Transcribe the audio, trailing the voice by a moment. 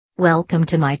Welcome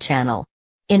to my channel.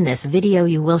 In this video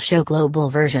you will show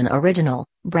global version original,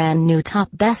 brand new top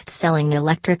best-selling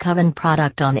electric oven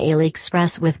product on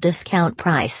AliExpress with discount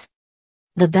price.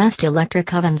 The best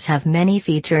electric ovens have many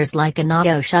features like an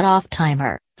auto shut-off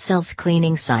timer,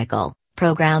 self-cleaning cycle,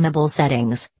 programmable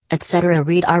settings, etc.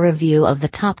 Read our review of the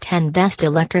top 10 best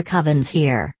electric ovens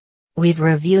here. We've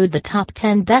reviewed the top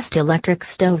 10 best electric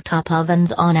stovetop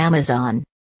ovens on Amazon.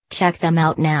 Check them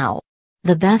out now.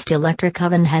 The best electric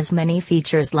oven has many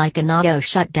features like an auto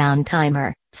shutdown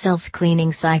timer,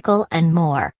 self-cleaning cycle and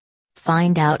more.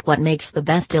 Find out what makes the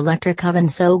best electric oven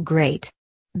so great.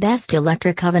 Best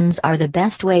electric ovens are the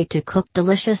best way to cook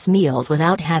delicious meals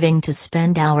without having to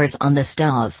spend hours on the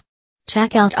stove.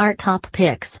 Check out our top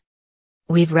picks.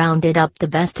 We've rounded up the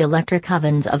best electric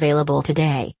ovens available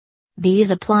today.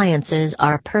 These appliances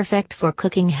are perfect for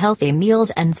cooking healthy meals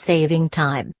and saving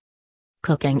time.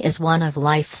 Cooking is one of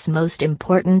life's most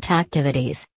important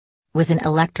activities. With an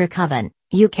electric oven,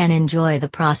 you can enjoy the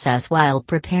process while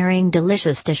preparing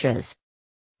delicious dishes.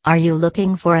 Are you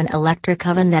looking for an electric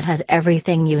oven that has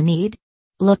everything you need?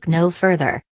 Look no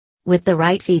further. With the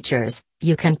right features,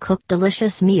 you can cook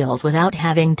delicious meals without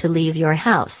having to leave your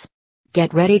house.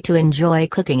 Get ready to enjoy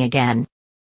cooking again.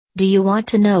 Do you want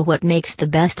to know what makes the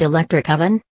best electric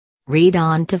oven? Read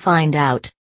on to find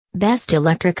out. Best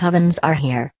electric ovens are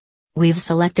here. We've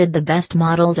selected the best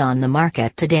models on the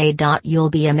market today. You'll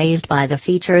be amazed by the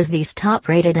features these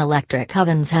top-rated electric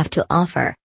ovens have to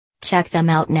offer. Check them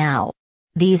out now.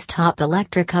 These top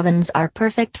electric ovens are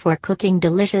perfect for cooking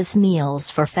delicious meals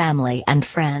for family and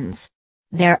friends.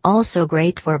 They're also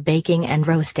great for baking and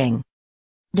roasting.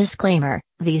 Disclaimer: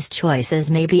 these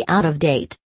choices may be out of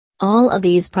date. All of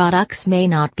these products may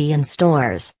not be in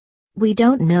stores. We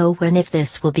don't know when if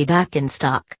this will be back in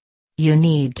stock. You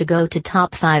need to go to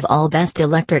Top 5 All Best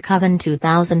Electric Oven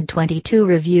 2022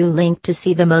 review link to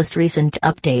see the most recent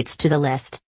updates to the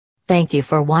list. Thank you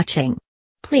for watching.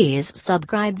 Please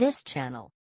subscribe this channel.